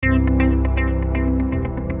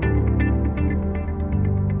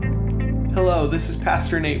Hello, this is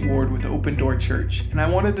Pastor Nate Ward with Open Door Church, and I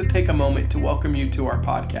wanted to take a moment to welcome you to our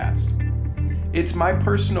podcast. It's my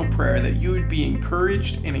personal prayer that you would be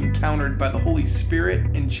encouraged and encountered by the Holy Spirit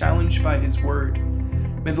and challenged by His Word.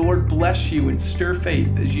 May the Lord bless you and stir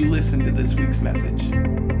faith as you listen to this week's message.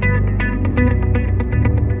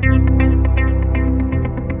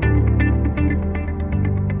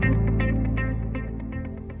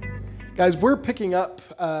 Guys, we're picking up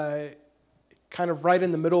kind of right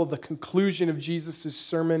in the middle of the conclusion of Jesus'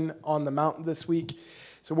 Sermon on the Mount this week.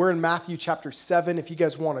 So we're in Matthew chapter 7, if you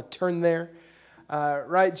guys want to turn there.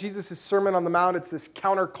 Right, Jesus' Sermon on the Mount, it's this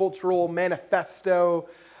countercultural manifesto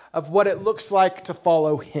of what it looks like to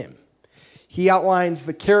follow Him. He outlines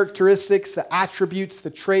the characteristics, the attributes, the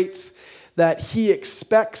traits that He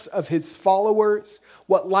expects of His followers,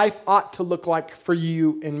 what life ought to look like for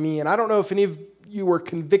you and me. And I don't know if any of you were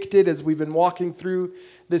convicted as we've been walking through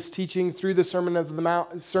this teaching, through the Sermon on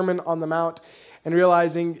the Mount, and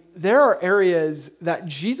realizing there are areas that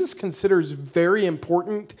Jesus considers very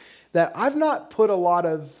important that I've not put a lot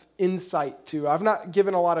of insight to. I've not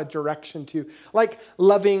given a lot of direction to, like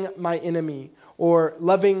loving my enemy or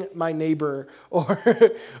loving my neighbor or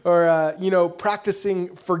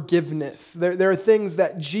practicing forgiveness. There are things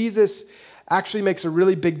that Jesus actually makes a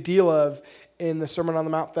really big deal of in the Sermon on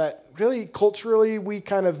the Mount that really culturally we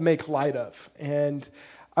kind of make light of. And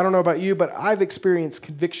I don't know about you, but I've experienced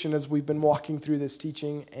conviction as we've been walking through this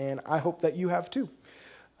teaching, and I hope that you have too.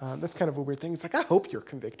 That's kind of a weird thing. It's like, I hope you're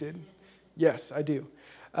convicted. Yes, I do.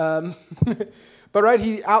 But right,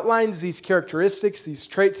 he outlines these characteristics, these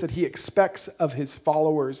traits that he expects of his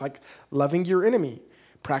followers, like loving your enemy,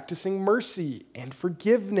 practicing mercy and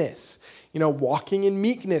forgiveness, walking in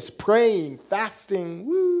meekness, praying, fasting.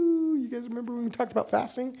 Woo! You guys remember when we talked about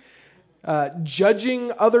fasting?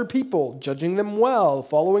 Judging other people, judging them well,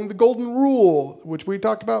 following the golden rule, which we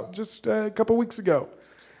talked about just a couple weeks ago.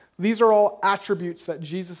 These are all attributes that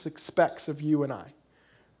Jesus expects of you and I,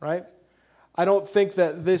 right? I don't think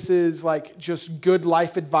that this is like just good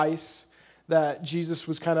life advice that Jesus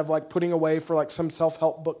was kind of like putting away for like some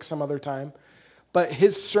self-help book some other time. But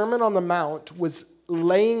his Sermon on the Mount was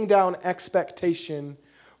laying down expectation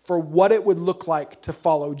for what it would look like to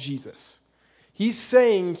follow Jesus. He's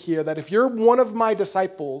saying here that if you're one of my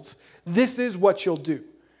disciples, this is what you'll do.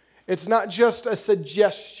 It's not just a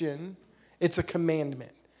suggestion, it's a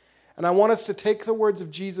commandment. And I want us to take the words of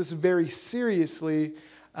Jesus very seriously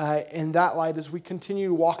in that light as we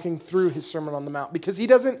continue walking through his Sermon on the Mount. Because he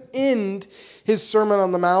doesn't end his Sermon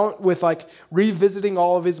on the Mount with like revisiting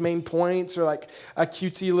all of his main points or like a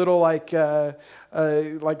cutesy little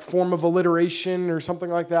like form of alliteration or something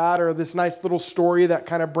like that, or this nice little story that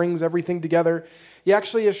kind of brings everything together. He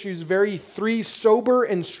actually issues three sober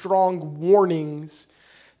and strong warnings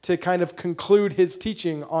to kind of conclude his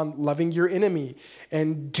teaching on loving your enemy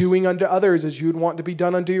and doing unto others as you would want to be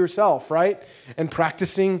done unto yourself, right? And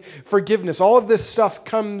practicing forgiveness. All of this stuff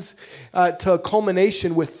comes to a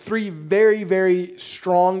culmination with three very, very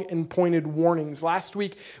strong and pointed warnings. Last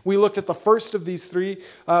week, we looked at the first of these three,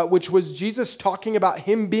 which was Jesus talking about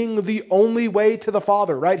him being the only way to the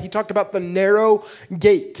Father, right? He talked about the narrow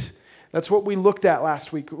gate. That's what we looked at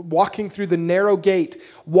last week, walking through the narrow gate,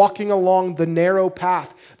 walking along the narrow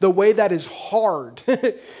path, the way that is hard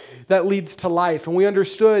that leads to life. And we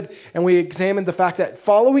understood and we examined the fact that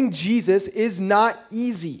following Jesus is not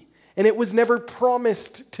easy, and it was never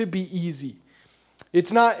promised to be easy.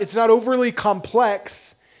 It's not overly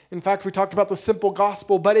complex. In fact, we talked about the simple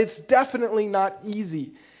gospel, but it's definitely not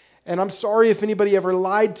easy. And I'm sorry if anybody ever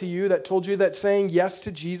lied to you that told you that saying yes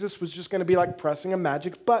to Jesus was just going to be like pressing a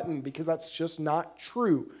magic button, because that's just not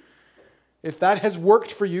true. If that has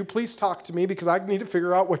worked for you, please talk to me, because I need to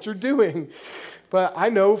figure out what you're doing. But I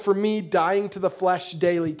know for me, dying to the flesh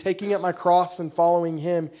daily, taking up my cross and following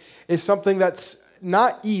him is something that's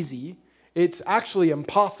not easy. It's actually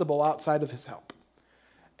impossible outside of his help.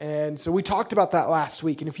 And so we talked about that last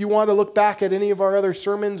week. And if you want to look back at any of our other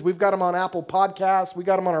sermons, we've got them on Apple Podcasts. We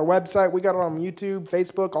got them on our website. We got them on YouTube,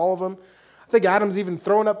 Facebook, all of them. I think Adam's even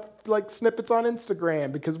throwing up like snippets on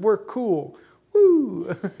Instagram because we're cool.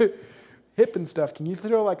 Woo! Hip and stuff. Can you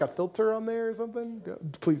throw like a filter on there or something?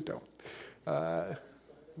 Please don't.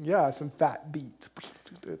 Some fat beats.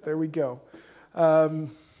 There we go.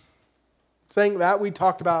 Saying that, we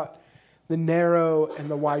talked about the narrow and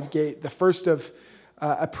the wide gate. The first of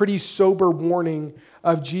a pretty sober warning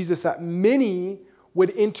of Jesus that many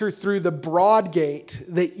would enter through the broad gate,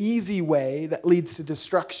 the easy way that leads to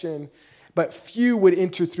destruction, but few would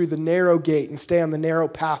enter through the narrow gate and stay on the narrow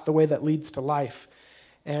path, the way that leads to life.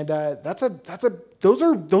 And those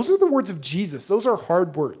are the words of Jesus. Those are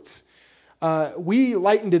hard words. We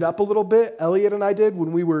lightened it up a little bit, Elliot and I did,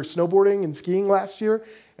 when we were snowboarding and skiing last year,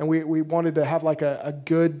 and we wanted to have like a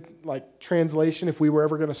good like translation if we were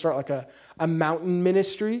ever going to start like a mountain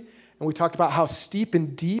ministry. And we talked about how steep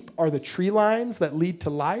and deep are the tree lines that lead to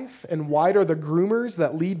life, and wide are the groomers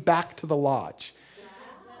that lead back to the lodge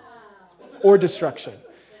or destruction.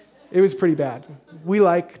 It was pretty bad. We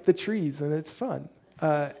like the trees, and it's fun.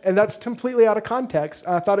 And that's completely out of context.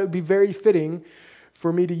 I thought it would be very fitting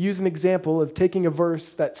for me to use an example of taking a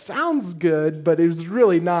verse that sounds good, but is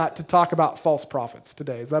really not, to talk about false prophets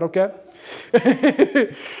today. Is that okay?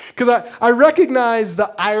 Because I recognize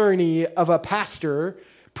the irony of a pastor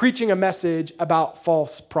preaching a message about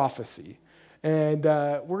false prophecy. And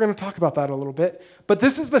we're going to talk about that a little bit. But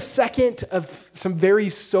this is the second of some very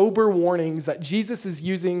sober warnings that Jesus is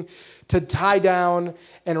using to tie down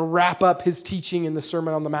and wrap up his teaching in the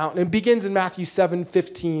Sermon on the Mount. And it begins in Matthew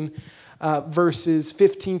 7:15, verses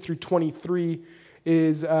 15 through 23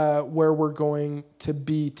 is where we're going to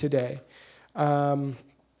be today.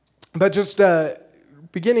 But just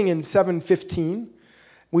beginning in 7:15,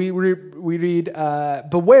 we read,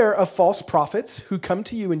 "Beware of false prophets who come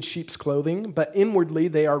to you in sheep's clothing, but inwardly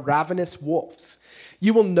they are ravenous wolves.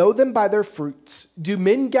 You will know them by their fruits. Do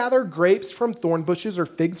men gather grapes from thorn bushes or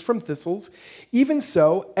figs from thistles? Even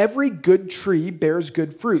so, every good tree bears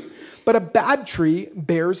good fruit, but a bad tree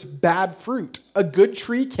bears bad fruit. A good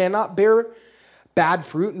tree cannot bear bad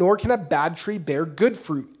fruit, nor can a bad tree bear good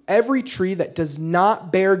fruit. Every tree that does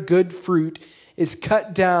not bear good fruit is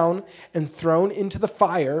cut down and thrown into the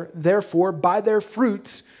fire. Therefore, by their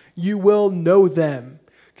fruits you will know them."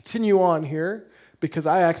 Continue on here, because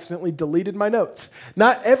I accidentally deleted my notes.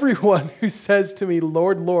 "Not everyone who says to me,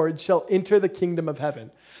 'Lord, Lord,' shall enter the kingdom of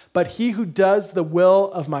heaven, but he who does the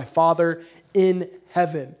will of my Father in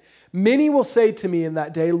heaven. Many will say to me in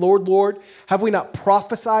that day, 'Lord, Lord, have we not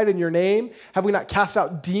prophesied in your name? Have we not cast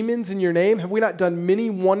out demons in your name? Have we not done many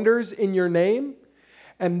wonders in your name?'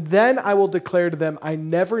 And then I will declare to them, 'I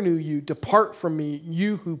never knew you. Depart from me,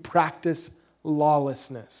 you who practice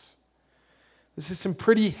lawlessness.'" This is some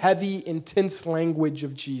pretty heavy, intense language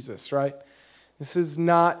of Jesus, right? This is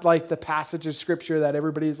not like the passage of Scripture that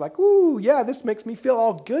everybody's like, "Ooh, yeah, this makes me feel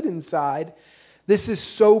all good inside." This is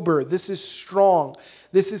sober. This is strong.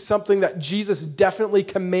 This is something that Jesus definitely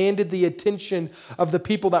commanded the attention of the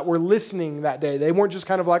people that were listening that day. They weren't just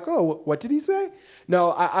kind of like, "Oh, what did he say?"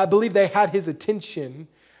 No, I believe they had his attention,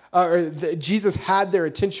 Jesus had their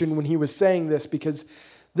attention when he was saying this, because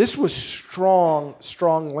this was strong,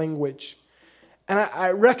 strong language. And I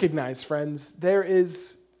recognize, friends, there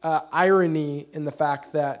is irony in the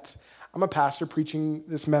fact that I'm a pastor preaching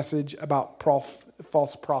this message about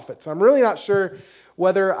false prophets. I'm really not sure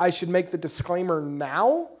whether I should make the disclaimer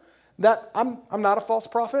now that I'm not a false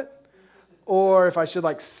prophet, or if I should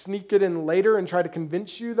like sneak it in later and try to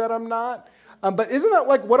convince you that I'm not. But isn't that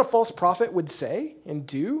like what a false prophet would say and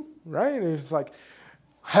do, right? It's like,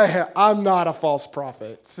 "Hey, I'm not a false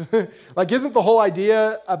prophet." Like, isn't the whole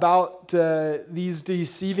idea about these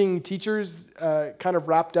deceiving teachers kind of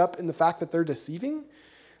wrapped up in the fact that they're deceiving?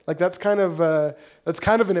 Like, that's kind of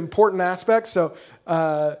an important aspect. So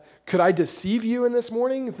could I deceive you in this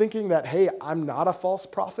morning thinking that, hey, I'm not a false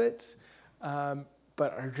prophet,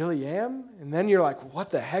 but I really am? And then you're like,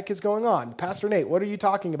 what the heck is going on? Pastor Nate, what are you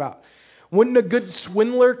talking about? Wouldn't a good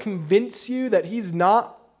swindler convince you that he's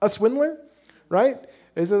not a swindler, right?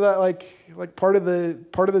 Isn't that like part of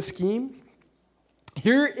the scheme?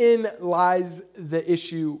 Herein lies the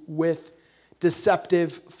issue with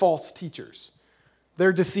deceptive false teachers.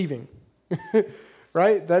 They're deceiving,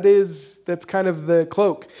 right? That's kind of the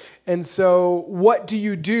cloak. And so what do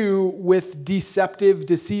you do with deceptive,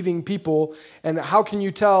 deceiving people? And how can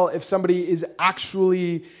you tell if somebody is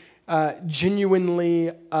actually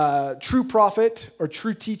genuinely a true prophet or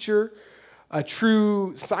true teacher, a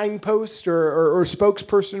true signpost or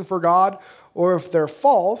spokesperson for God, or if they're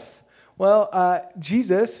false? Well,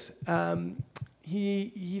 Jesus,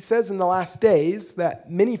 he says in the last days that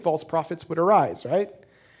many false prophets would arise, right?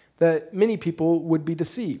 That many people would be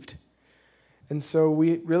deceived. And so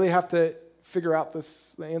we really have to figure out the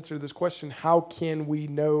answer to this question: how can we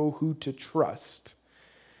know who to trust?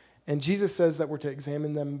 And Jesus says that we're to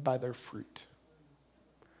examine them by their fruit.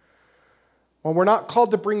 Well, we're not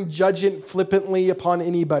called to bring judgment flippantly upon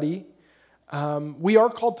anybody. We are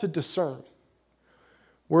called to discern.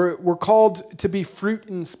 We're called to be fruit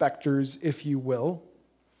inspectors, if you will,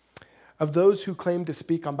 of those who claim to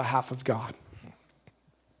speak on behalf of God.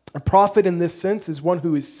 A prophet in this sense is one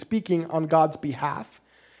who is speaking on God's behalf.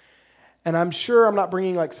 And I'm sure I'm not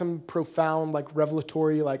bringing like some profound, like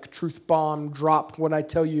revelatory, like truth bomb drop when I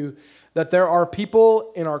tell you that there are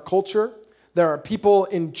people in our culture There are people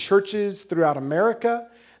in churches throughout America.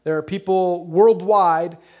 There are people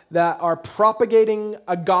worldwide that are propagating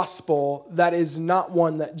a gospel that is not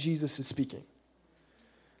one that Jesus is speaking.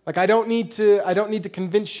 Like I don't need to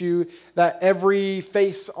convince you that every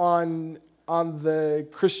face on the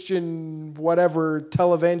Christian whatever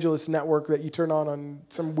televangelist network that you turn on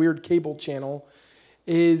some weird cable channel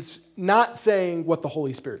is not saying what the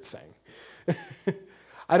Holy Spirit's saying.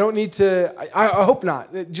 I don't need to, I hope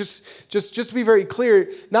not. Just to be very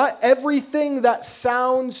clear, not everything that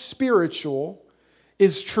sounds spiritual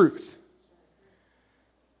is truth.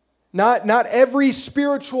 Not every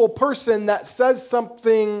spiritual person that says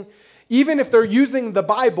something, even if they're using the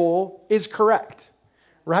Bible, is correct,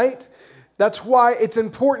 right? That's why it's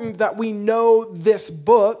important that we know this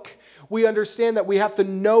book. We understand that we have to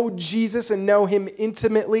know Jesus and know him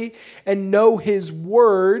intimately and know his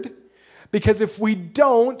word. Because if we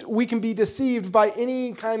don't, we can be deceived by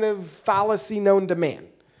any kind of fallacy known to man.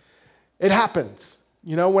 It happens.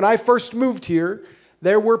 You know, when I first moved here,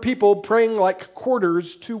 there were people praying like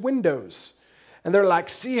quarters to windows. And they're like,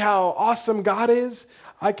 see how awesome God is?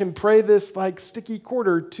 I can pray this like sticky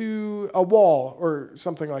quarter to a wall or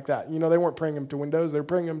something like that. You know, they weren't praying them to windows. They were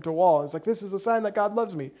praying them to a wall. It's like, this is a sign that God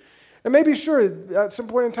loves me. And maybe, sure, at some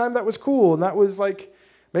point in time that was cool. And that was like,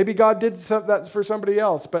 maybe God did that for somebody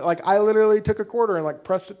else. But like, I literally took a quarter and like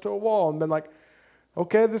pressed it to a wall and been like,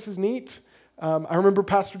 okay, this is neat. I remember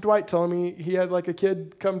Pastor Dwight telling me he had like a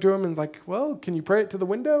kid come to him and was like, well, can you pray it to the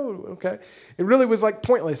window? Okay. It really was like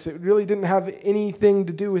pointless. It really didn't have anything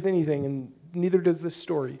to do with anything, and neither does this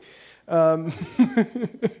story. But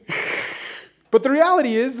the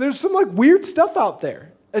reality is there's some like weird stuff out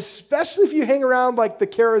there, especially if you hang around like the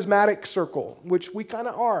charismatic circle, which we kind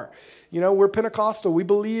of are. You know, we're Pentecostal. We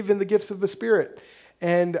believe in the gifts of the Spirit.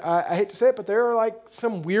 And I hate to say it, but there are like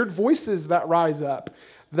some weird voices that rise up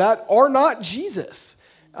that are not Jesus,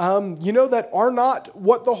 that are not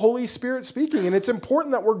what the Holy Spirit's speaking. And it's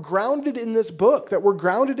important that we're grounded in this book, that we're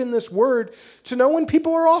grounded in this word to know when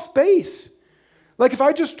people are off base. Like if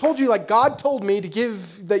I just told you, like God told me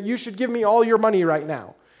that you should give me all your money right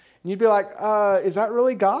now. And you'd be like, is that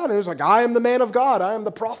really God? And it was like, I am the man of God. I am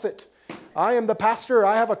the prophet. I am the pastor.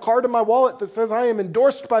 I have a card in my wallet that says I am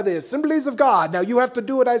endorsed by the Assemblies of God. Now you have to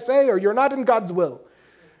do what I say or you're not in God's will.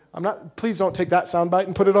 Please don't take that soundbite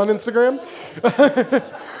and put it on Instagram.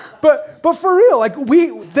 But for real, like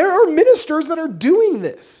there are ministers that are doing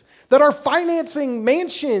this, that are financing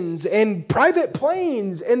mansions and private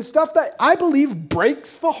planes and stuff that I believe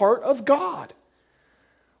breaks the heart of God.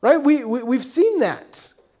 Right? We've seen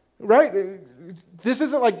that. Right? This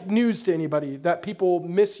isn't like news to anybody that people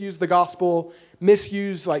misuse the gospel,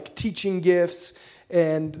 misuse like teaching gifts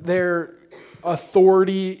and their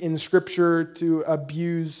authority in Scripture to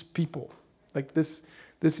abuse people. Like this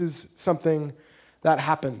is something that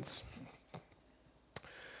happens.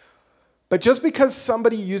 But just because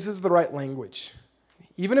somebody uses the right language,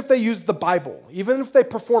 even if they use the Bible, even if they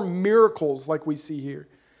perform miracles like we see here,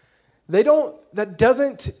 that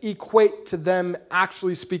doesn't equate to them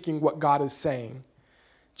actually speaking what God is saying.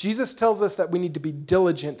 Jesus tells us that we need to be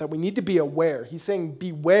diligent, that we need to be aware. He's saying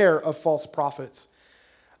beware of false prophets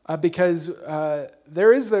because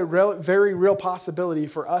there is a very real possibility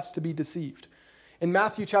for us to be deceived. In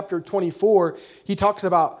Matthew chapter 24, he talks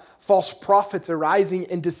about false prophets arising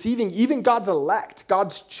and deceiving even God's elect,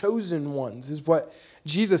 God's chosen ones, is what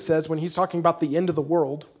Jesus says when he's talking about the end of the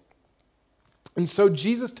world. And so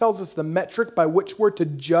Jesus tells us the metric by which we're to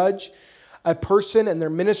judge a person and their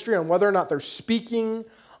ministry on whether or not they're speaking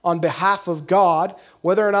on behalf of God,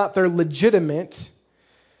 whether or not they're legitimate.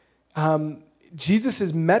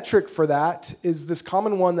 Jesus' metric for that is this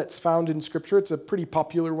common one that's found in Scripture. It's a pretty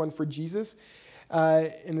popular one for Jesus.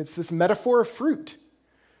 And it's this metaphor of fruit.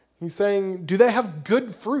 He's saying, do they have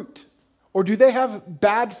good fruit? Or do they have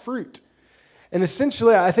bad fruit? And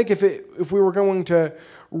essentially, I think if we were going to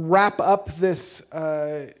wrap up this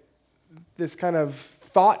kind of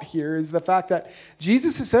thought here, is the fact that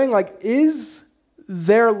Jesus is saying, like, is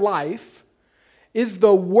their life, is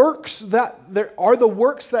the works that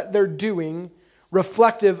they're doing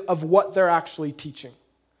reflective of what they're actually teaching?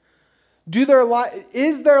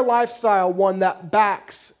 Is their lifestyle one that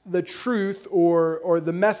backs the truth or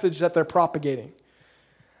the message that they're propagating?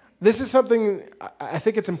 This is something I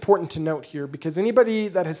think it's important to note here, because anybody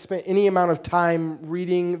that has spent any amount of time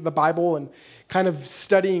reading the Bible and kind of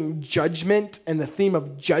studying judgment and the theme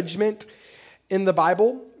of judgment in the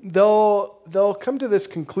Bible, they'll come to this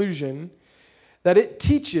conclusion that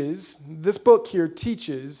this book here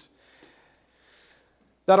teaches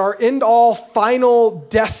that our end-all final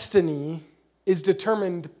destiny is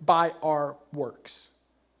determined by our works.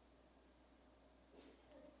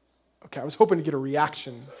 Okay, I was hoping to get a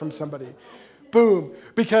reaction from somebody. Boom.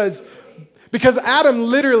 Because Adam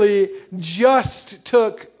literally just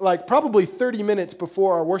took like probably 30 minutes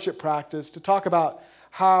before our worship practice to talk about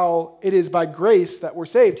how it is by grace that we're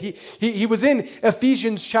saved. He was in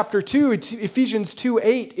Ephesians chapter 2, Ephesians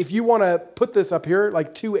 2:8. If you want to put this up here,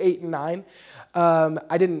 like 2:8 and 9.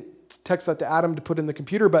 I didn't text that to Adam to put in the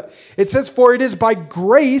computer, but it says, "For it is by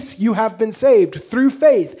grace you have been saved through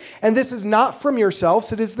faith. And this is not from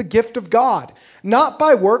yourselves, it is the gift of God, not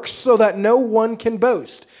by works, so that no one can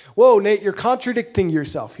boast." Whoa, Nate, you're contradicting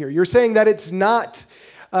yourself here. You're saying that it's not,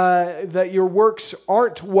 that your works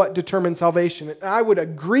aren't what determine salvation. And I would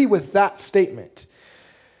agree with that statement.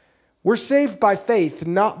 We're saved by faith,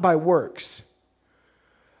 not by works.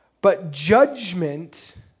 But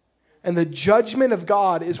judgment and the judgment of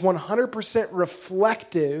God is 100%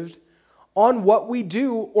 reflective on what we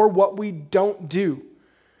do or what we don't do.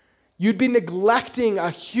 You'd be neglecting a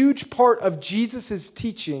huge part of Jesus'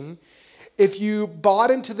 teaching if you bought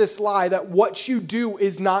into this lie that what you do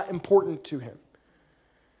is not important to him.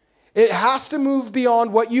 It has to move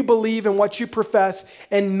beyond what you believe and what you profess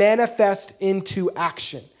and manifest into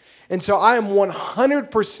action. And so I am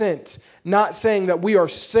 100% not saying that we are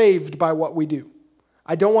saved by what we do.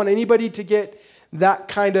 I don't want anybody to get that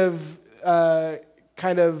kind of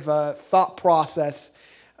thought process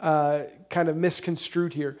kind of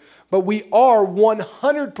misconstrued here. But we are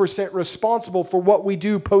 100% responsible for what we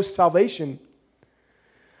do post-salvation.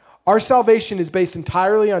 Our salvation is based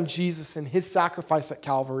entirely on Jesus and his sacrifice at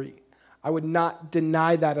Calvary. I would not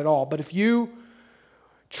deny that at all. But if you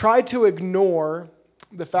try to ignore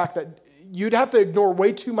the fact that you'd have to ignore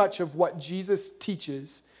way too much of what Jesus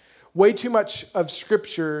teaches, way too much of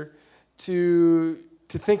Scripture to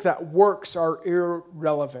think that works are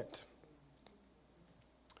irrelevant.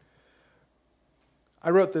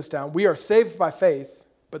 I wrote this down. We are saved by faith,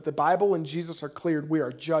 but the Bible and Jesus are clear. We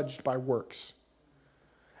are judged by works.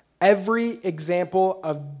 Every example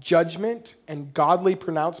of judgment and godly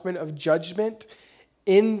pronouncement of judgment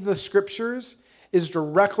in the Scriptures is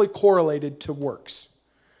directly correlated to works.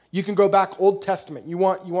 You can go back Old Testament. You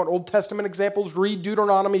want Old Testament examples? Read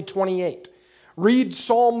Deuteronomy 28. Read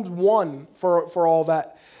Psalm 1 for all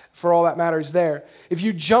that matters there. If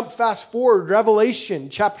you jump fast forward, Revelation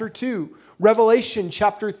chapter 2, Revelation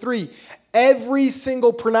chapter 3, every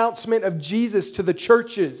single pronouncement of Jesus to the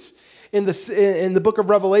churches in the book of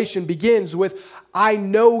Revelation begins with, "I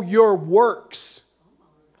know your works."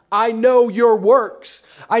 I know your works.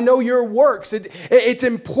 I know your works. It's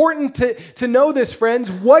important to know this,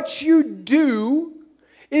 friends. What you do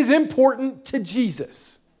is important to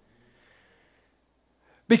Jesus.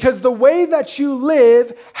 Because the way that you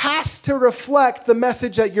live has to reflect the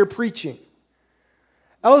message that you're preaching.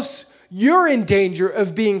 Else, you're in danger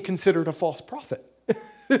of being considered a false prophet.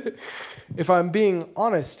 If I'm being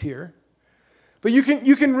honest here. But you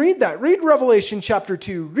can read that. Read Revelation chapter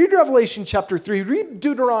 2. Read Revelation chapter 3. Read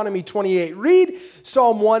Deuteronomy 28. Read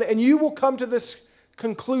Psalm 1, and you will come to this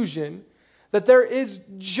conclusion that there is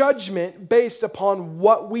judgment based upon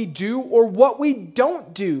what we do or what we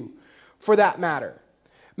don't do, for that matter.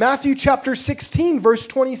 Matthew chapter 16, verse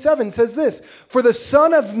 27 says this, "For the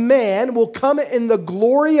Son of Man will come in the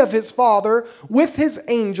glory of his Father with his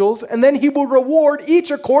angels, and then he will reward each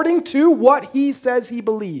according to what he says he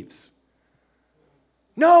believes."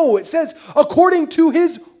 No, it says according to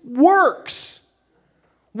his works.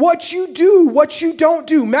 What you do, what you don't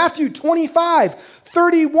do. Matthew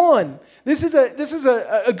 25:31. This is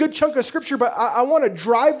a good chunk of Scripture, but I want to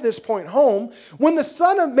drive this point home. "When the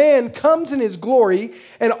Son of Man comes in his glory,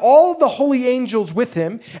 and all the holy angels with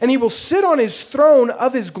him, and he will sit on his throne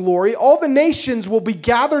of his glory, all the nations will be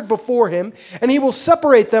gathered before him, and he will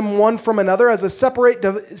separate them one from another as a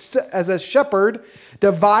shepherd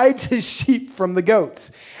divides his sheep from the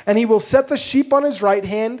goats. And he will set the sheep on his right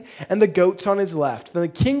hand and the goats on his left. Then the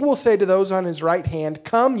king will say to those on his right hand,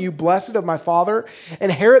 'Come, you blessed of my Father,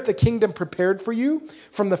 inherit the kingdom prepared for you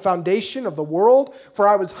from the foundation of the world. For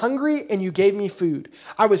I was hungry, and you gave me food.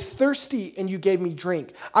 I was thirsty, and you gave me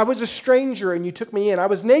drink. I was a stranger, and you took me in. I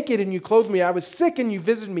was naked, and you clothed me. I was sick, and you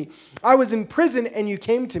visited me. I was in prison, and you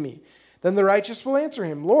came to me.' Then the righteous will answer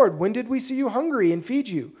him, 'Lord, when did we see you hungry and feed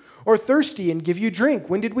you? Or thirsty and give you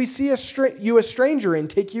drink? When did we see you a stranger and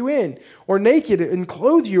take you in? Or naked and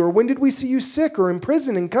clothe you? Or when did we see you sick or in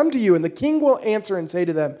prison and come to you?' And the king will answer and say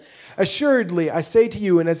to them, 'Assuredly, I say to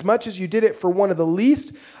you, inasmuch as you did it for one of the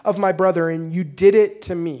least of my brethren, you did it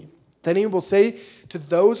to me.' Then he will say to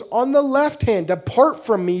those on the left hand, 'Depart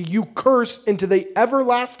from me, you cursed, into the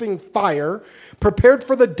everlasting fire, prepared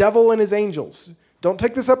for the devil and his angels.'" Don't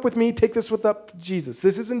take this up with me. Take this up with Jesus.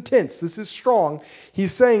 This is intense. This is strong.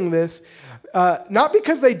 He's saying this not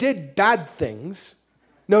because they did bad things.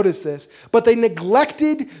 Notice this. But they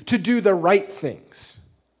neglected to do the right things.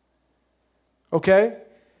 Okay?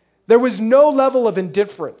 There was no level of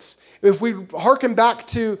indifference. If we hearken back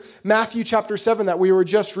to Matthew chapter 7 that we were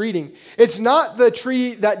just reading, it's not the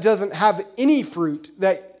tree that doesn't have any fruit.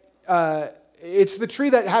 It's the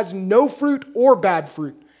tree that has no fruit or bad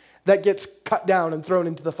fruit that gets cut down and thrown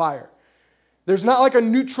into the fire. There's not like a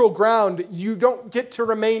neutral ground. You don't get to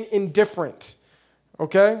remain indifferent.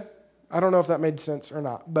 Okay? I don't know if that made sense or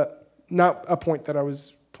not, but not a point that I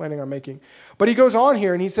was planning on making. But he goes on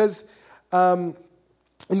here and he says in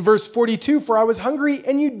verse 42, "For I was hungry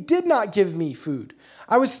and you did not give me food.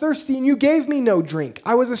 I was thirsty and you gave me no drink.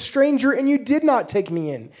 I was a stranger and you did not take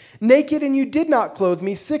me in. Naked and you did not clothe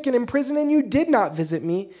me. Sick and in prison and you did not visit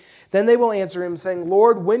me." Then they will answer him, saying,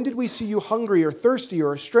 "Lord, when did we see you hungry or thirsty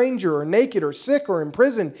or a stranger or naked or sick or in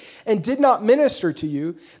prison and did not minister to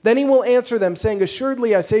you?" Then he will answer them, saying,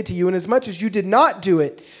 "Assuredly I say to you, inasmuch as you did not do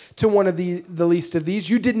it to one of the least of these,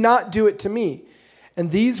 you did not do it to me. And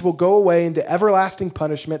these will go away into everlasting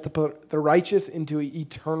punishment, the righteous into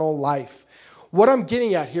eternal life." What I'm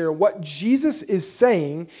getting at here, what Jesus is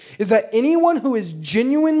saying, is that anyone who is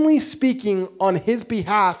genuinely speaking on his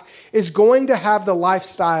behalf is going to have the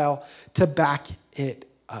lifestyle to back it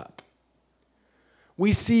up.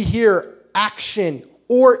 We see here action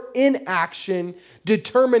or inaction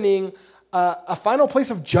determining a final place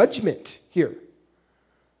of judgment here.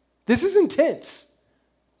 This is intense,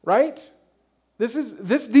 right?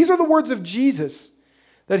 These are the words of Jesus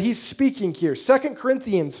that he's speaking here. 2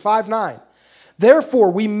 Corinthians 5:9. "Therefore,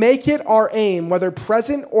 we make it our aim, whether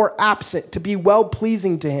present or absent, to be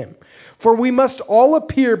well-pleasing to him. For we must all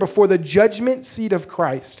appear before the judgment seat of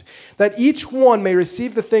Christ, that each one may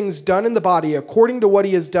receive the things done in the body according to what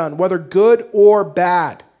he has done, whether good or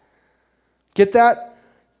bad." Get that?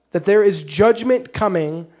 That there is judgment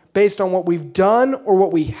coming based on what we've done or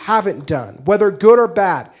what we haven't done, whether good or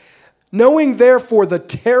bad. "Knowing therefore the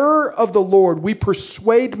terror of the Lord, we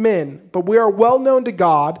persuade men, but we are well known to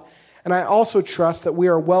God. And I also trust that we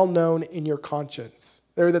are well known in your conscience."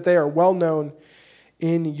 Or that they are well known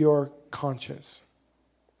in your conscience.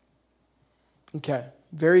 Okay,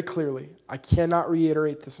 very clearly, I cannot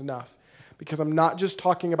reiterate this enough because I'm not just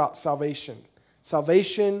talking about salvation.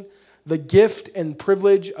 Salvation, the gift and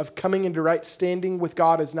privilege of coming into right standing with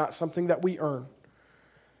God, is not something that we earn.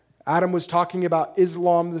 Adam was talking about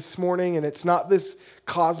Islam this morning, and it's not this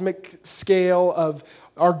cosmic scale of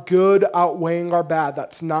our good outweighing our bad.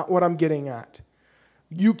 That's not what I'm getting at.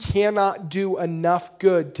 You cannot do enough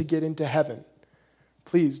good to get into heaven.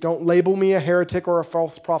 Please don't label me a heretic or a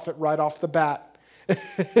false prophet right off the bat.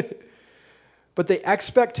 But the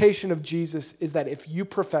expectation of Jesus is that if you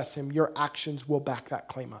profess him, your actions will back that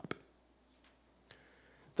claim up.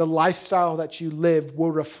 The lifestyle that you live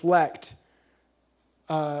will reflect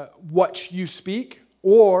what you speak,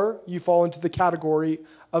 or you fall into the category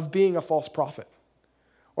of being a false prophet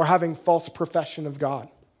or having false profession of God.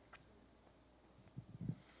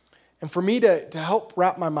 And for me to help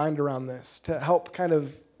wrap my mind around this, to help kind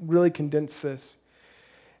of really condense this,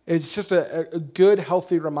 it's just a good,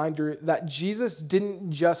 healthy reminder that Jesus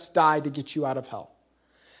didn't just die to get you out of hell.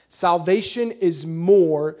 Salvation is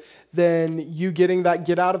more than you getting that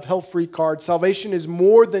get out of hell free card. Salvation is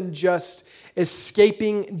more than just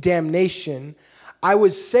escaping damnation. I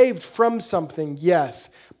was saved from something, yes,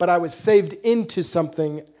 but I was saved into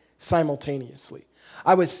something simultaneously.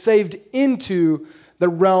 I was saved into the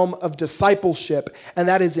realm of discipleship, and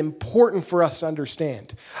that is important for us to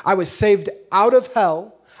understand. I was saved out of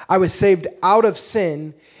hell, I was saved out of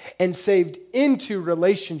sin, and saved into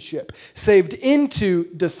relationship, saved into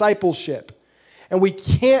discipleship. And we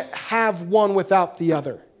can't have one without the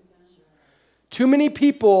other. Too many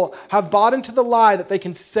people have bought into the lie that they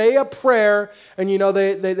can say a prayer and,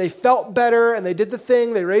 they felt better and they did the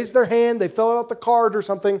thing, they raised their hand, they filled out the card or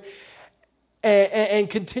something, and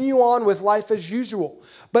continue on with life as usual.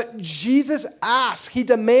 But Jesus asks, he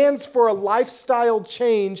demands for a lifestyle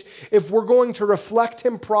change if we're going to reflect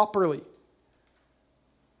him properly.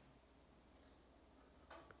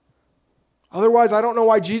 Otherwise, I don't know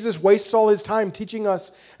why Jesus wastes all his time teaching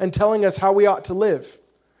us and telling us how we ought to live.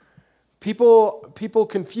 People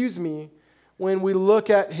confuse me when we look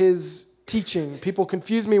at his teaching. People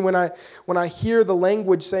confuse me when I hear the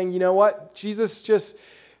language saying, you know what, Jesus just,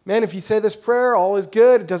 man, if you say this prayer, all is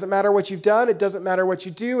good. It doesn't matter what you've done. It doesn't matter what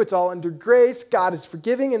you do. It's all under grace. God is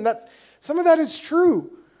forgiving. And some of that is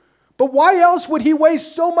true. But why else would he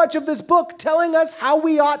waste so much of this book telling us how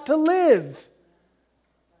we ought to live?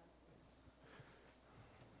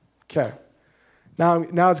 Okay. Now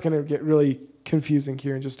it's going to get really confusing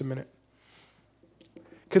here in just a minute.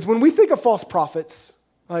 Because when we think of false prophets,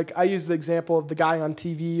 like I use the example of the guy on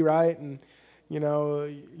TV, right? And,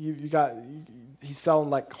 he's selling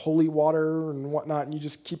like holy water and whatnot, and you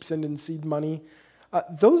just keep sending seed money.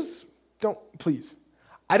 Those don't, please.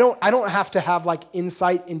 I don't have to have like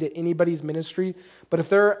insight into anybody's ministry, but if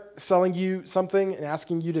they're selling you something and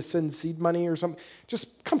asking you to send seed money or something,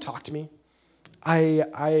 just come talk to me. I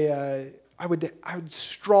would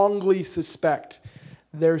strongly suspect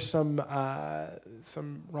there's some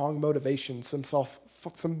wrong motivation, some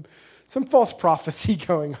false prophecy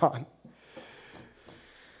going on.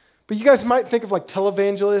 But you guys might think of like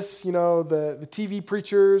televangelists, the TV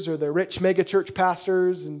preachers or the rich mega church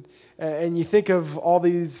pastors, and you think of all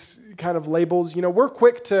these kind of labels. We're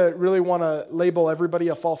quick to really want to label everybody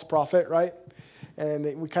a false prophet, right?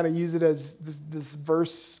 And we kind of use it as this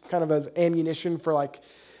verse kind of as ammunition for like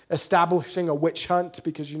establishing a witch hunt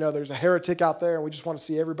because, there's a heretic out there and we just want to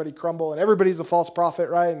see everybody crumble and everybody's a false prophet,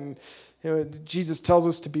 right? And Jesus tells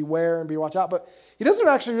us to beware and be watch out, but he doesn't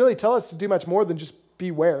actually really tell us to do much more than just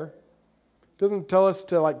beware. He doesn't tell us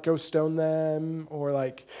to like go stone them or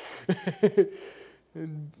like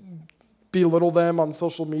belittle them on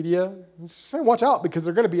social media. He's just saying watch out because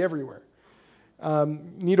they're going to be everywhere. You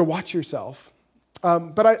need to watch yourself.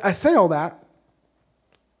 But I say all that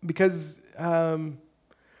because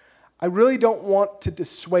I really don't want to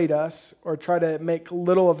dissuade us or try to make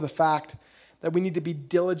little of the fact that we need to be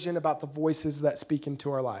diligent about the voices that speak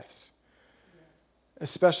into our lives,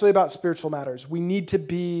 especially about spiritual matters. We need to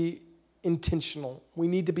be intentional. We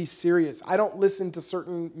need to be serious. I don't listen to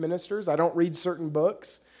certain ministers. I don't read certain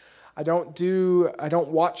books. I don't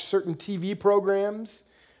watch certain TV programs,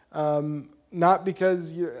 not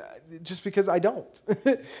because, just because I don't.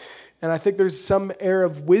 And I think there's some air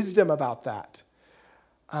of wisdom about that.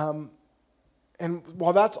 And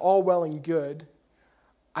while that's all well and good,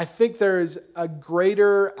 I think there is a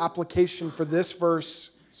greater application for this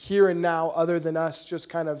verse here and now other than us just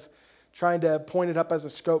kind of trying to point it up as a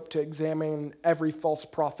scope to examine every false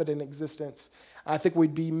prophet in existence. I think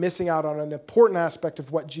we'd be missing out on an important aspect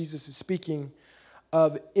of what Jesus is speaking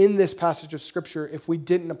of in this passage of Scripture if we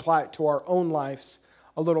didn't apply it to our own lives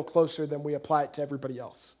a little closer than we apply it to everybody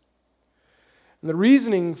else. And the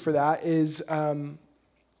reasoning for that is going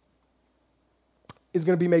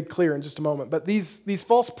to be made clear in just a moment. But these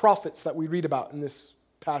false prophets that we read about in this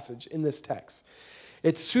passage, in this text,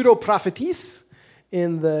 it's pseudo-prophetis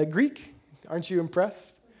in the Greek. Aren't you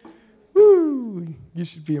impressed? Woo! You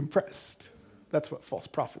should be impressed. That's what false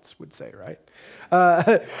prophets would say, right?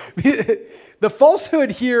 The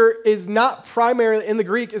falsehood here is not primarily, in the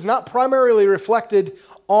Greek, is not primarily reflected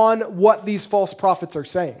on what these false prophets are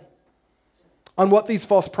saying, on what these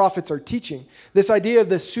false prophets are teaching. This idea of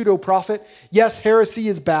this pseudo-prophet, yes, heresy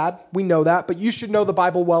is bad. We know that, but you should know the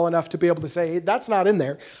Bible well enough to be able to say, hey, that's not in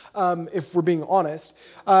there, if we're being honest.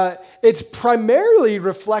 It's primarily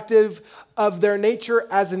reflective of their nature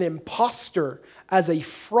as an imposter, as a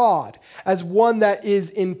fraud, as one that is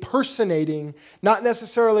impersonating, not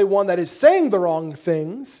necessarily one that is saying the wrong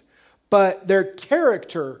things, but their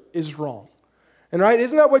character is wrong. And right,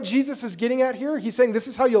 isn't that what Jesus is getting at here? He's saying this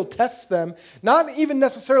is how you'll test them, not even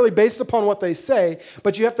necessarily based upon what they say,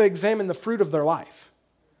 but you have to examine the fruit of their life.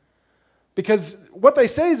 Because what they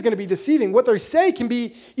say is going to be deceiving. What they say can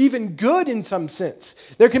be even good in some sense.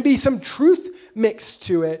 There can be some truth mixed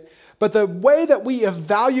to it, but the way that we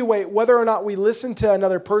evaluate whether or not we listen to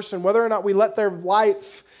another person, whether or not we let their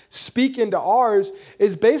life speak into ours,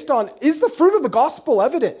 is based on, is the fruit of the gospel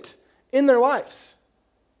evident in their lives?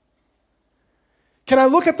 Can I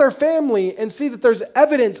look at their family and see that there's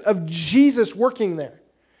evidence of Jesus working there?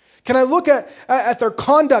 Can I look at their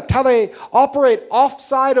conduct, how they operate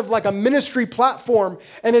offside of like a ministry platform,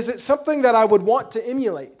 and is it something that I would want to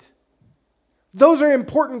emulate? Those are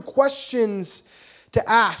important questions to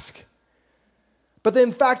ask. But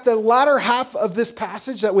in fact, the latter half of this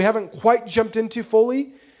passage that we haven't quite jumped into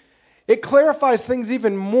fully, it clarifies things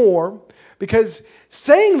even more, because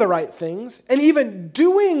saying the right things and even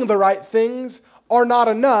doing the right things are not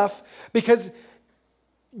enough, because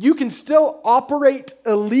you can still operate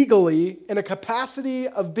illegally in a capacity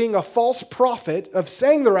of being a false prophet, of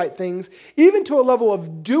saying the right things, even to a level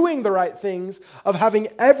of doing the right things, of having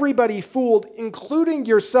everybody fooled, including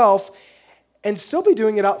yourself, and still be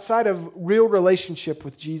doing it outside of real relationship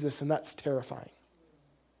with Jesus, and that's terrifying.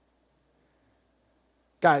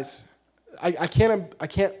 Guys, I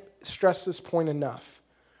can't stress this point enough.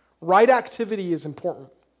 Right activity is important.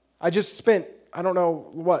 I just spent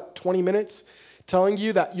 20 minutes telling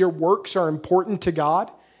you that your works are important to God.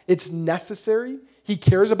 It's necessary. He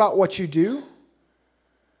cares about what you do.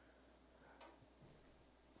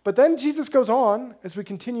 But then Jesus goes on, as we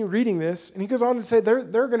continue reading this, and he goes on to say there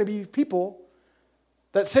are going to be people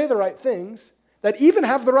that say the right things, that even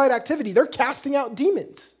have the right activity. They're casting out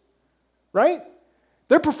demons, right?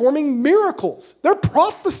 They're performing miracles. They're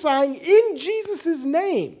prophesying in Jesus'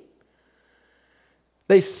 name.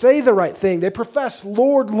 They say the right thing. They profess,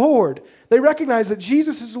 Lord, Lord. They recognize that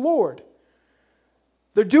Jesus is Lord.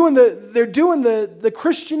 They're doing the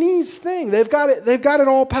Christianese thing. They've got it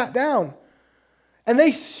all pat down. And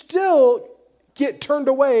they still get turned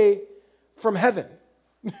away from heaven.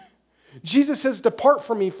 Jesus says, depart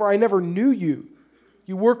from me, for I never knew you,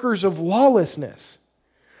 you workers of lawlessness.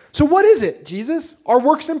 So what is it, Jesus? Are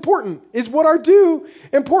works important? Is what I do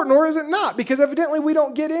important, or is it not? Because evidently we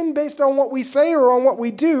don't get in based on what we say or on what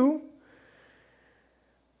we do.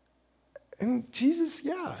 And Jesus,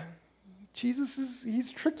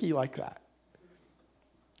 he's tricky like that.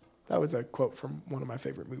 That was a quote from one of my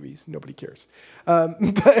favorite movies. Nobody cares.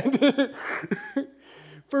 But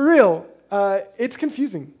for real, it's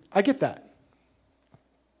confusing. I get that.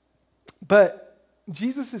 But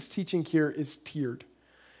Jesus' teaching here is tiered.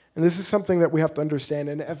 And this is something that we have to understand.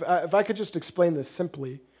 And if I could just explain this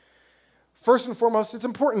simply, first and foremost, it's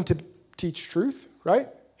important to teach truth, right?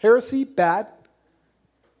 Heresy, bad.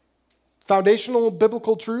 Foundational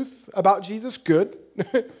biblical truth about Jesus, good.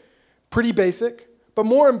 Pretty basic. But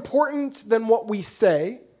more important than what we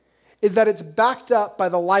say is that it's backed up by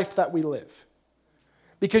the life that we live.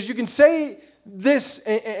 Because you can say this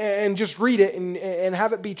and just read it and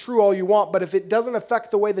have it be true all you want, but if it doesn't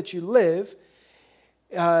affect the way that you live,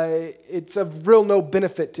 it's of real no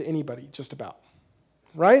benefit to anybody, just about.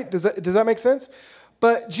 Right? Does that make sense?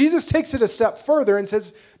 But Jesus takes it a step further and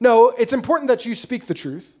says, no, it's important that you speak the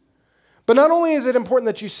truth. But not only is it important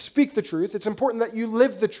that you speak the truth, it's important that you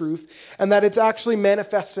live the truth and that it's actually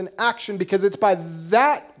manifests in action, because it's by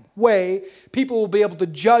that way people will be able to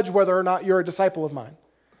judge whether or not you're a disciple of mine.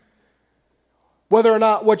 Whether or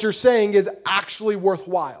not what you're saying is actually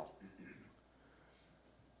worthwhile.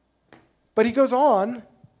 But he goes on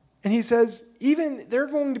and he says, even there are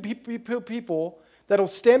going to be people that will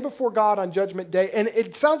stand before God on Judgment Day, and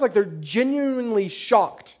it sounds like they're genuinely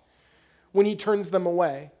shocked when he turns them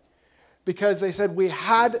away. Because they said, we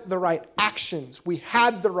had the right actions. We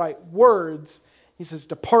had the right words. He says,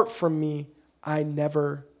 depart from me. I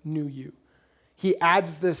never knew you. He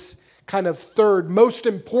adds this kind of third, most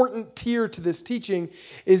important tier to this teaching,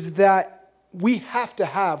 is that we have to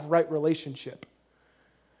have right relationship.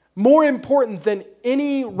 More important than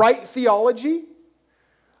any right theology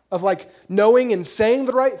of like knowing and saying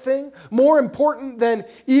the right thing, more important than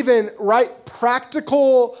even right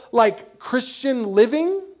practical like Christian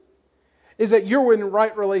living, is that you're in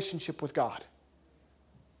right relationship with God.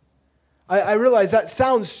 I realize that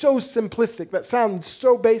sounds so simplistic, that sounds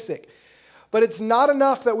so basic, but it's not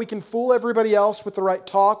enough that we can fool everybody else with the right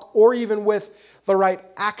talk or even with the right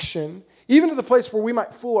action, even to the place where we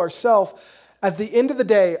might fool ourselves. At the end of the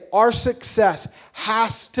day, our success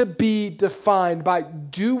has to be defined by,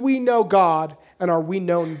 do we know God and are we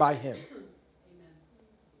known by Him?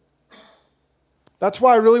 That's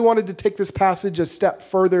why I really wanted to take this passage a step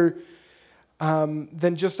further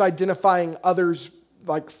than just identifying others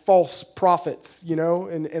like false prophets,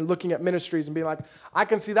 and looking at ministries and being like, I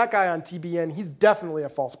can see that guy on TBN, he's definitely a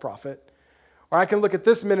false prophet. Or I can look at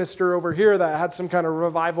this minister over here that had some kind of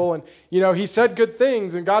revival and, he said good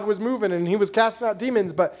things and God was moving and he was casting out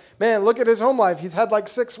demons, but man, look at his home life. He's had like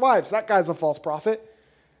 6 wives. That guy's a false prophet.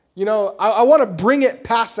 I want to bring it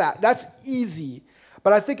past that. That's easy.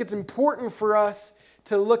 But I think it's important for us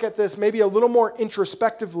to look at this maybe a little more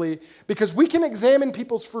introspectively, because we can examine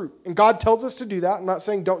people's fruit. And God tells us to do that. I'm not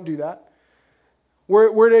saying don't do that.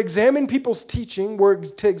 We're to examine people's teaching. We're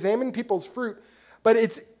to examine people's fruit. But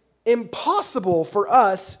it's impossible for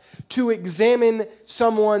us to examine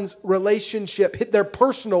someone's relationship, their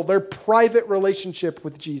private relationship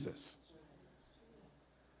with Jesus.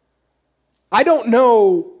 I don't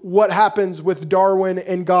know what happens with Darwin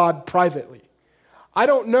and God privately. I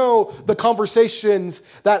don't know the conversations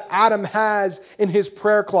that Adam has in his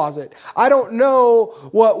prayer closet. I don't know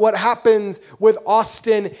what happens with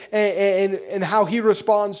Austin and how he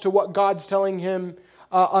responds to what God's telling him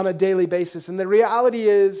on a daily basis. And the reality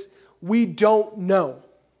is, we don't know.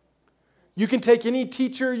 You can take any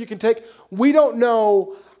teacher, we don't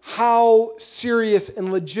know how serious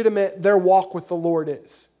and legitimate their walk with the Lord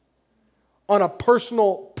is on a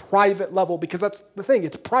personal, private level, because that's the thing,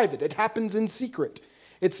 it's private. It happens in secret.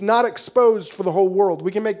 It's not exposed for the whole world.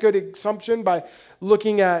 We can make good assumption by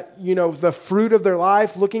looking at, the fruit of their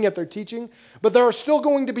life, looking at their teaching. But there are still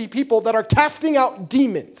going to be people that are casting out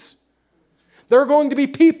demons. There are going to be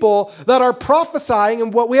people that are prophesying,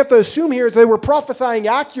 and what we have to assume here is they were prophesying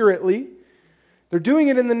accurately. They're doing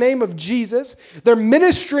it in the name of Jesus. They're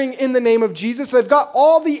ministering in the name of Jesus. They've got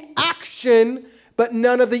all the action, but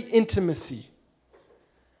none of the intimacy.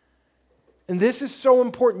 And this is so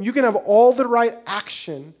important. You can have all the right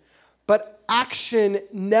action, but action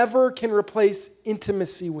never can replace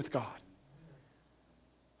intimacy with God.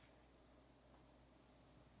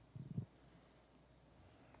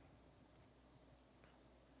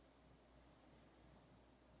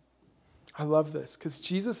 I love this because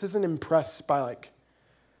Jesus isn't impressed by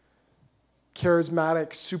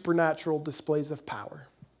charismatic, supernatural displays of power.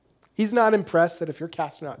 He's not impressed that if you're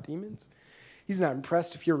casting out demons. He's not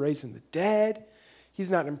impressed if you're raising the dead. He's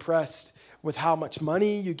not impressed with how much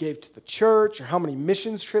money you gave to the church or how many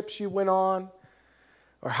missions trips you went on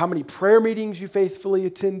or how many prayer meetings you faithfully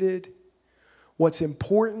attended. What's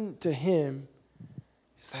important to him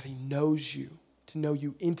is that he knows you, to know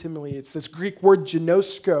you intimately. It's this Greek word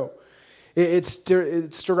ginosko. It's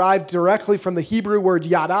derived directly from the Hebrew word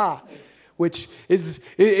yada, which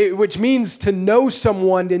means to know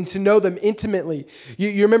someone and to know them intimately.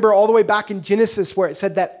 You remember all the way back in Genesis where it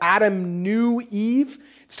said that Adam knew Eve?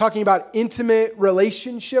 It's talking about intimate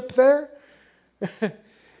relationship there.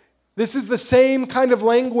 This is the same kind of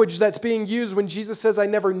language that's being used when Jesus says, I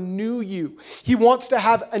never knew you. He wants to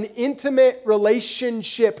have an intimate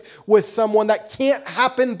relationship with someone that can't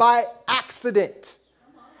happen by accident.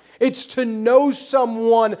 It's to know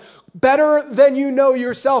someone better than you know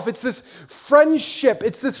yourself. It's this friendship.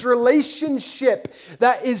 It's this relationship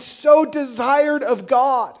that is so desired of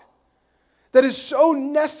God, that is so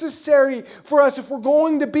necessary for us if we're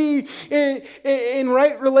going to be in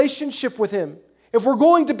right relationship with him, if we're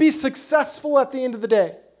going to be successful at the end of the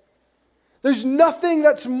day. There's nothing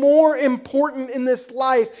that's more important in this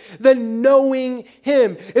life than knowing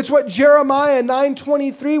him. It's what Jeremiah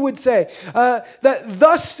 9:23 would say, that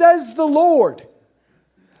thus says the Lord,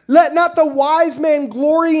 let not the wise man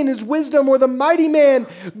glory in his wisdom, or the mighty man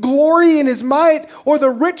glory in his might, or the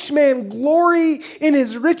rich man glory in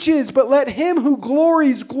his riches, but let him who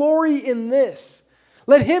glories glory in this.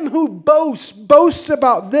 Let him who boasts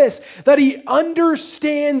about this, that he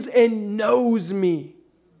understands and knows me.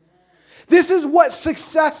 This is what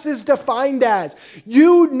success is defined as.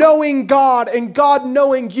 You knowing God and God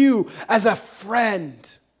knowing you as a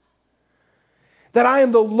friend. That I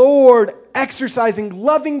am the Lord exercising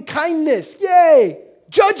loving kindness. Yay!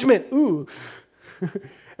 Judgment. Ooh.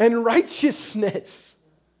 And righteousness.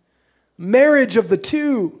 Marriage of the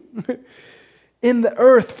two. In the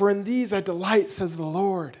earth, for in these I delight, says the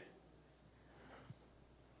Lord.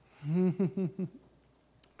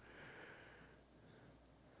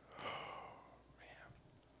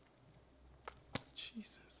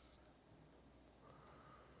 Jesus.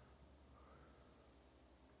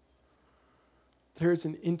 There is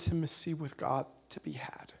an intimacy with God to be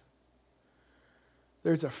had.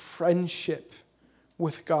 There's a friendship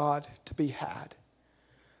with God to be had.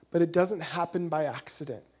 But it doesn't happen by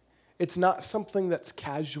accident. It's not something that's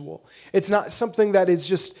casual. It's not something that is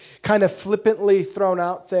just kind of flippantly thrown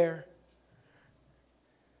out there.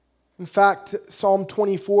 In fact, Psalm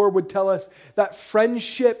 24 would tell us that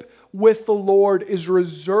friendship with the Lord is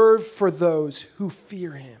reserved for those who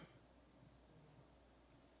fear him.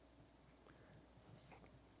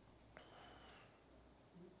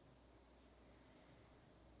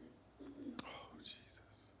 Oh, Jesus.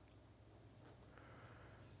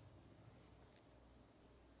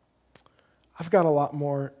 I've got a lot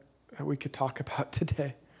more that we could talk about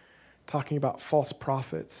today. Talking about false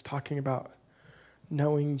prophets, talking about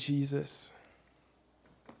knowing Jesus.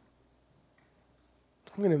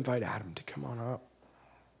 I'm going to invite Adam to come on up.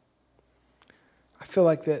 I feel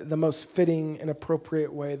like the most fitting and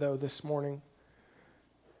appropriate way, though, this morning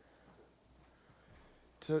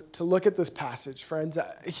to look at this passage, friends,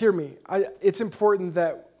 hear me. It's important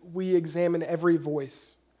that we examine every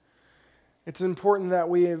voice. It's important that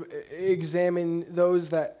we examine those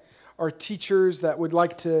that are teachers that would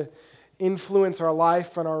like to influence our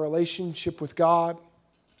life and our relationship with God.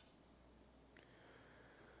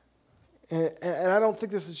 And I don't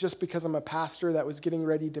think this is just because I'm a pastor that was getting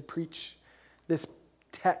ready to preach this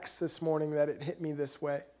text this morning that it hit me this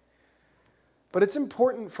way. But it's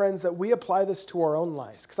important, friends, that we apply this to our own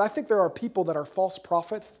lives. Because I think there are people that are false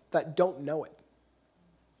prophets that don't know it.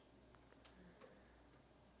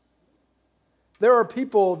 There are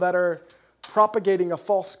people that are propagating a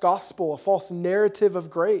false gospel, a false narrative of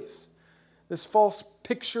grace. this false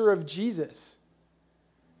picture of Jesus,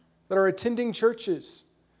 that are attending churches,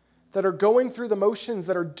 that are going through the motions,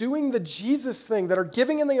 that are doing the Jesus thing, that are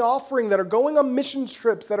giving in the offering, that are going on mission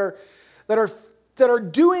trips, that are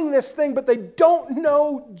doing this thing, but they don't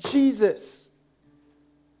know Jesus.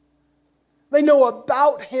 They know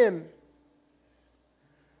about him.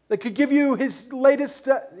 They could give you his latest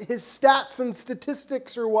his stats and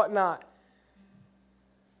statistics or whatnot.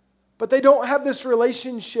 But they don't have this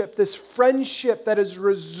relationship, this friendship that is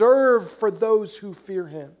reserved for those who fear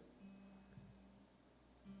him.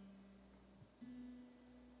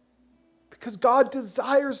 Because God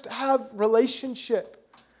desires to have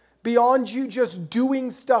relationship beyond you just doing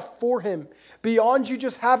stuff for him, beyond you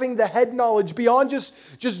just having the head knowledge, beyond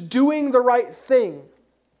just doing the right thing.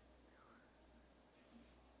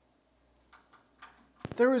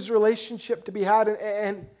 There is relationship to be had,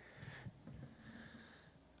 and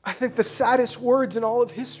I think the saddest words in all of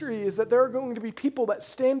history is that there are going to be people that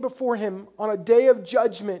stand before him on a day of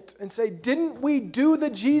judgment and say, didn't we do the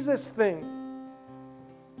Jesus thing?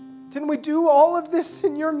 Didn't we do all of this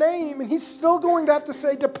in your name? And he's still going to have to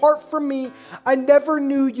say, depart from me, I never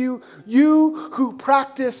knew you, you who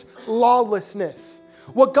practice lawlessness.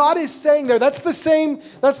 What God is saying there, that's the same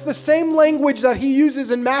language that he uses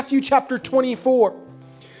in Matthew chapter 24,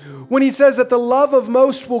 when he says that the love of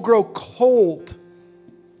most will grow cold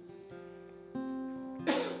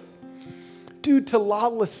due to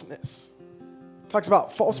lawlessness. Talks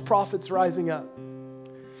about false prophets rising up.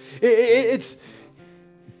 It's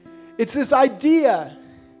this idea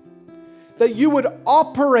that you would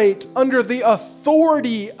operate under the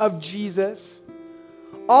authority of Jesus,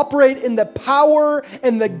 operate in the power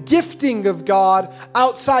and the gifting of God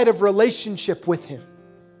outside of relationship with him.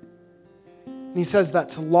 And he says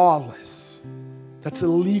that's lawless. That's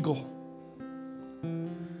illegal.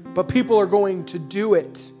 But people are going to do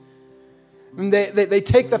it. And they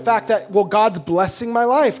take the fact that, well, God's blessing my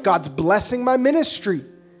life. God's blessing my ministry.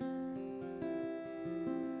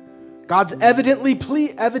 God's evidently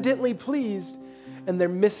pleased, and they're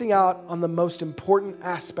missing out on the most important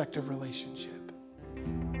aspect of relationship.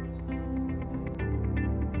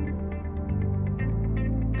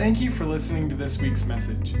 Thank you for listening to this week's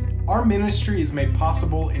message. Our ministry is made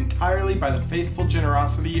possible entirely by the faithful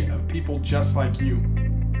generosity of people just like you.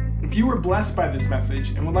 If you were blessed by this message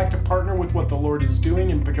and would like to partner with what the Lord is doing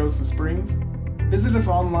in Pagosa Springs, visit us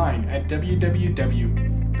online at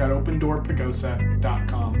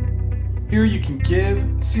www.opendoorpagosa.com. Here you can give,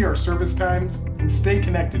 see our service times, and stay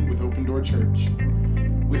connected with Open Door Church.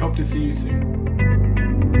 We hope to see you soon.